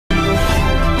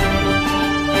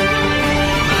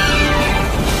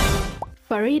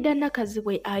Faridah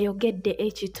Nakazibwe ayogedde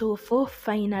ekituffu.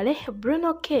 Finally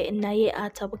BrunoK naye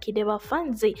atabukide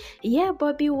bafanzi ye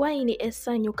Bobi Wine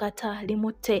esanyu kata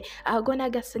limute agona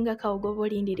gasinga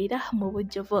kaogobolindirira mu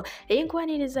bujjuvu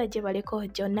enkwaniriza gye baleko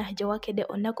jonna gye wakedde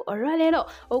onaku olwaleero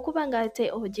okuba nga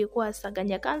ate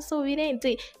ogikwasaganya kansuubire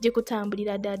nti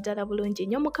gikutambulira ddala bulungi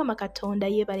nnyo. Mukama Katonda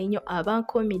yeebale nnyo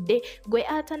abankomidde gwe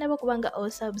atanaba kubanga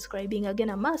osubscribing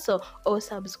agena maaso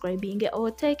osubscribing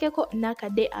oteekeko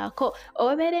nakadde ako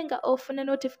oberenga ofuna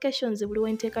notifications buli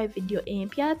wenteeka video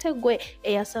empya ate gwe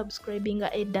eya subscribing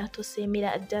edda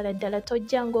tusiimira ddala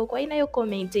tojjanga okwalinayo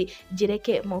comment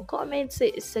gireke mu comments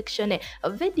section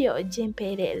video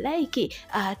jimpeere like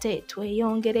ate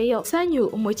tweyongereyo.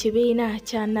 Sanyu mu kibiina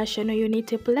kya National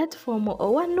Unity Platform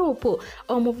owa NUP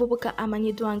omuvubuka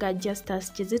amanyiddwa nga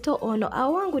Justice Kizito ono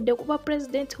awangudde kuba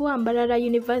president wa Mbarara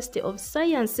University of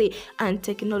Science and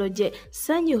Technology.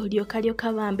 Sanyu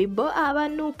lyoka bambi bo aba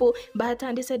NUP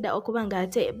batandise dda okuba nga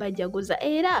ate bajaguza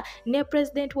era ne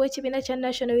president w'ekibiina kya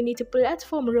National Unity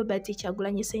Platform Robert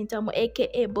Kyagulanyi Ssentamu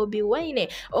aka Bobi Wine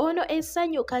ono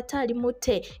esanyu kata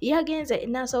limute yagenze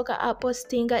nasooka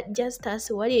apostinga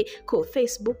Justice wali ku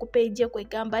Facebook page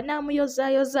kwegamba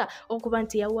namuyozayoza okuba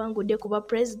nti yawangudde kuba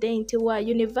president wa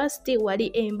university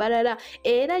wali Mbarara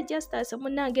era Justice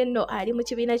munange nno ali mu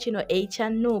kibiina kino ekya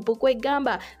NUP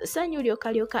kwegamba sanyu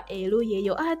lyoka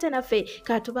eruyeyo ate naffe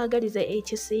katubagalize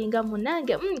ekisinga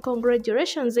munange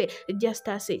congratulations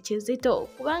Justice Kizito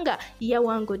kubanga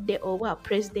yawangudde obwa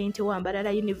president wa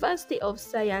Mbarara University of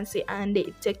Science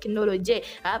and Technology.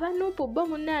 Abanupu bo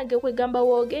munange kwegamba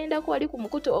wogenda kwali ku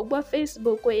mukutu ogwa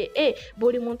Facebook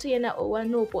buli muntu yena owa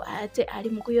NUP ate ali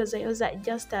mu kuyozayoza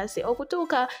Justice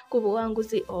okutuuka ku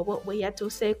buwanguzi obwo bwe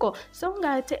yatuuseeko. So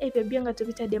nga ate ebyo byo nga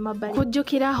tubitadde mabbali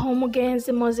kujjukira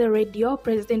omugenzi Moze Radio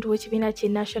president w'ekibiina ki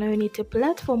National Unity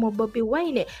Platform Bobi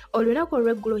Wine olunaku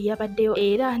olw'eggulo yabaddeyo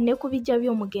era ne kubijja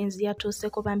by'omugenzi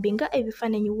yatuuseeko bambi nga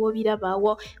ebifaananyi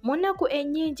w'obirabaawo mu nnaku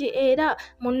ennyingi era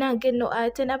munnange nno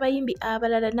ate n'abayimbi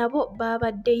abalala nabo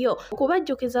babaddeyo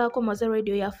okubajjukizaako. Moze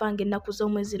Radio yafanga ennaku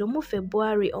z'omwezi lumu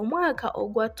February omwaka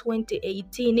ogwa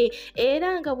 2018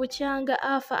 era nga bukyanga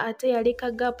afa ate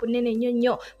yaleka gaapu nene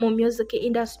nnyo mu music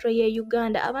industry ye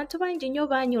Uganda. Abantu bangi nnyo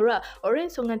banyolwa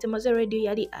olw'ensonga nti Moze Radio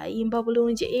yali ayimba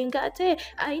bulungi nga ate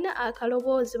ayina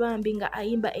akaloboozi bambi nga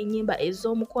ayimba ennyimba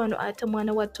ez'omukwano ate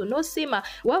mwana wattu nosima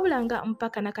wabula nga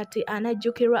mpaka nakati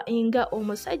anajjukirwa nga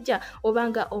omusajja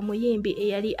obanga omuyimbi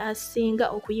eyali asinga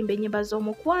okuyimba ennyimba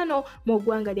z'omukwano mu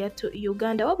ggwanga lyattu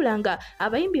Uganda wabula nga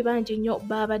abayimbi bangi nnyo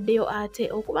babaddeyo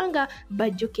ate okubanga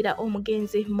bajjukira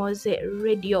omugenzi Moze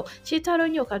Radio. Kitalo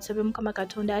nnyo katusabe Mukama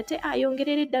Katonda ate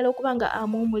ayongerere ddala okubanga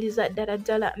amuwumuliza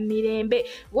ddala mirembe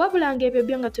wabula nga ebyo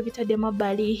byo nga tubitadde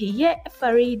mabbali ye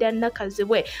Faridah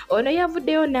Nakazibwe ono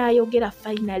yavuddeyo n'ayogera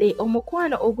finally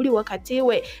omukwano oguli wakati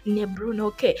we ne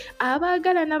BrunoK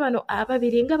abaagalana bano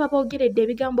ababiri nga baboogeredde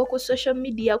ebigambo ku social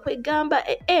media kwegamba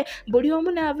buli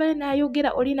omu n'avayo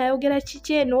n'ayogera oli n'ayogera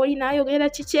kike n'oli n'ayogera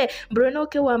kike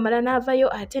BrunoK wamala n'avayo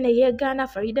ate ne yeegaana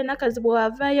Faridah Nakazibwe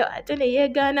wavayo ate ne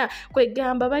yeegaana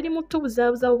kwegamba bali mu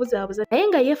tubuzaabuza naye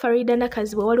nga ye Faridah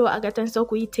Nakazibwe waliwo agatandise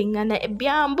okuyitingana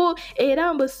ebyambu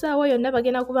era mbu ssaawa yonna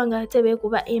bagenda kuba nga ate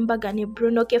beekuba embaga ne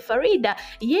BrunoK. Faridah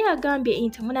ye agambye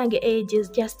nti munange age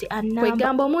is just a number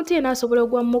kwegamba omuntu yenna asobola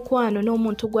ogwa mu mukwano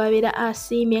n'omuntu gw'abeera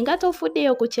asiimye nga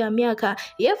tofuddeyo ku kya myaka.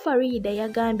 Ye Faridah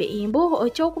yagambye imbu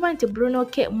okyokuba nti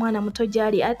BrunoK mwana muto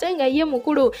gyali ate nga ye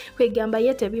mukulu kwegamba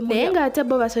ye tebimu naye nga ate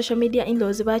bo ba social media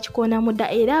inlaws bakikoonamu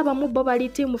dda era abamu bo bali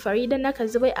tiimu Faridah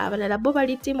Nakazibwe abalala bo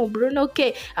bali tiimu BrunoK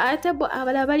ate bo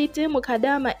abalala bali tiimu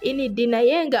Kadama ND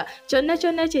naye nga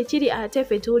kyonna kyekiri ate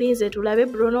ffe tulinze tulabe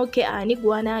BrunoK ani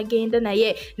gw'anaagenda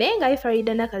naye nga ye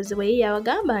Faridah Nakazibwe ye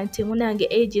yabagamba nti munange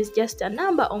age is just a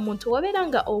number omuntu wabeera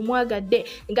nga omwagadde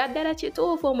nga ddala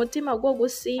kituufu omutima gwo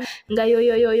gusiima nga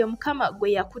yoyoyoyo Mukama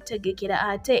gwe yakutegekera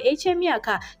ate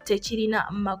ekyemyaka tekirina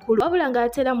makulu wabula nga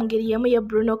atera mu ngeri yemu ye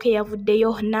BrunoK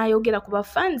yavuddeyo n'ayogera ku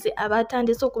bafanzi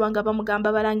abatandise okuba nga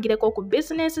bamugamba balangireko ku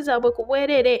bizinesi zaabwe ku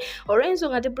bwerere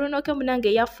olw'ensonga nti BrunoK munange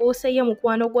yafuuse ye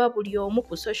mukwano gwa buli omu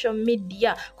ku social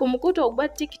media ku mukutu ogwa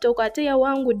TikTok ate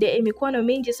yawangudde emikwano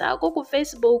mingi saako ku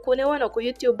Facebook ne wano ku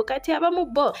YouTube kati abamu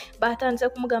bo batandise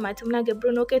kumugamba nti munange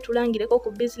BrunoK tulangireko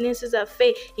ku bizinesi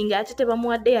zaffe nga ate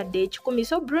tebamuwadde yadde ekikumi.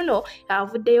 So Bruno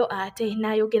avuddeyo ate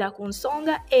n'ayogera ku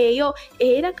nsonga eyo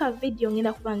era ka video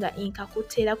ngenda kubanga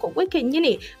inkakuteerako gwe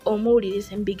kennyini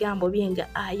omuwulirize mu bigambo bye nga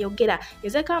ayogera.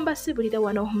 Nze kamba sibulira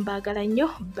wano mbaagala nnyo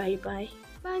bye.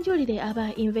 banjulire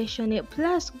aba Invention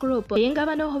Plus Group yenga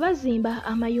bano bazimba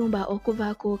amayumba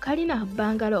okuva ku kalina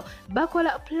bangalo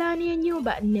bakola plani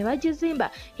y'ennyumba ne bagizimba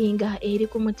nga eri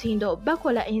ku mutindo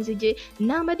bakola enzigi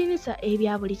n'amadinisa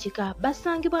ebya buli kika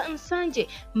basangibwa Nsanje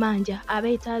Manja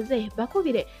abeetaaze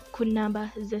bakubire ku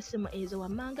namba z'essimu ezo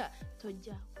wammanga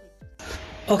tojja.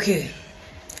 Okay.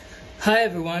 Hi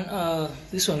everyone.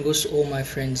 This one goes to all my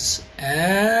friends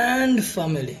and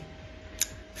family.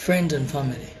 Friends and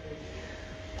family.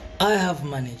 I have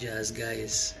managers,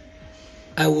 guys.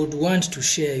 I would want to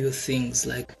share your things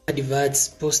like adverts,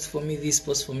 post for me this,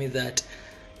 post for me that,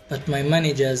 but my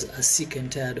managers are sick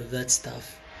and tired of that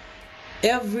stuff.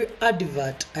 Every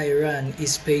advert I run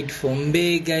is paid for.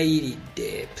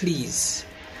 Mbegairide, please.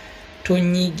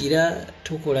 Tonyigira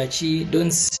tokolachi.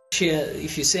 Don't share.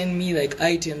 If you send me like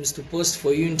items to post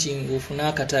for you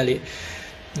ufuna katale,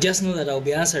 just know that I'll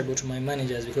be answerable to my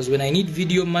managers, because when I need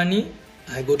video money,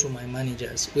 I go to my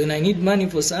managers. When I need money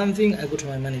for something, I go to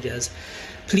my managers.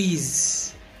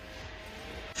 Please.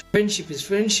 Friendship is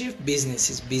friendship, business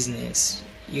is business.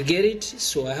 You get it?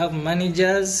 So I have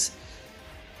managers.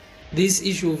 This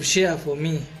issue of share for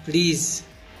me, please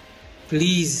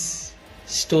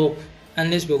stop,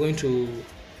 unless we're going to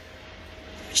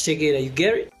check it. You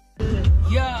get it?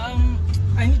 Yeah,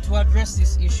 I need to address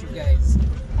this issue, guys.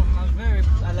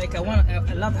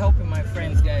 I love helping my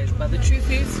friends, guys, but the truth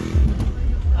is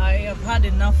I have had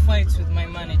enough fights with my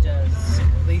managers.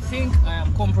 They think I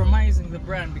am compromising the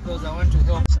brand because I want to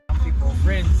help some people,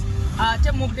 friends.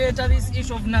 This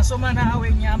issue of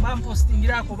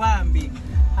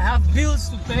I have bills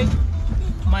to pay.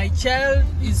 My child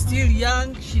is still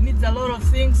young. She needs a lot of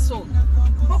things. So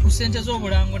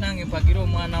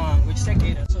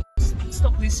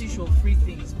stop this issue of free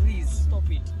things. Please stop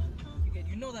it.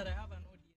 You know that I have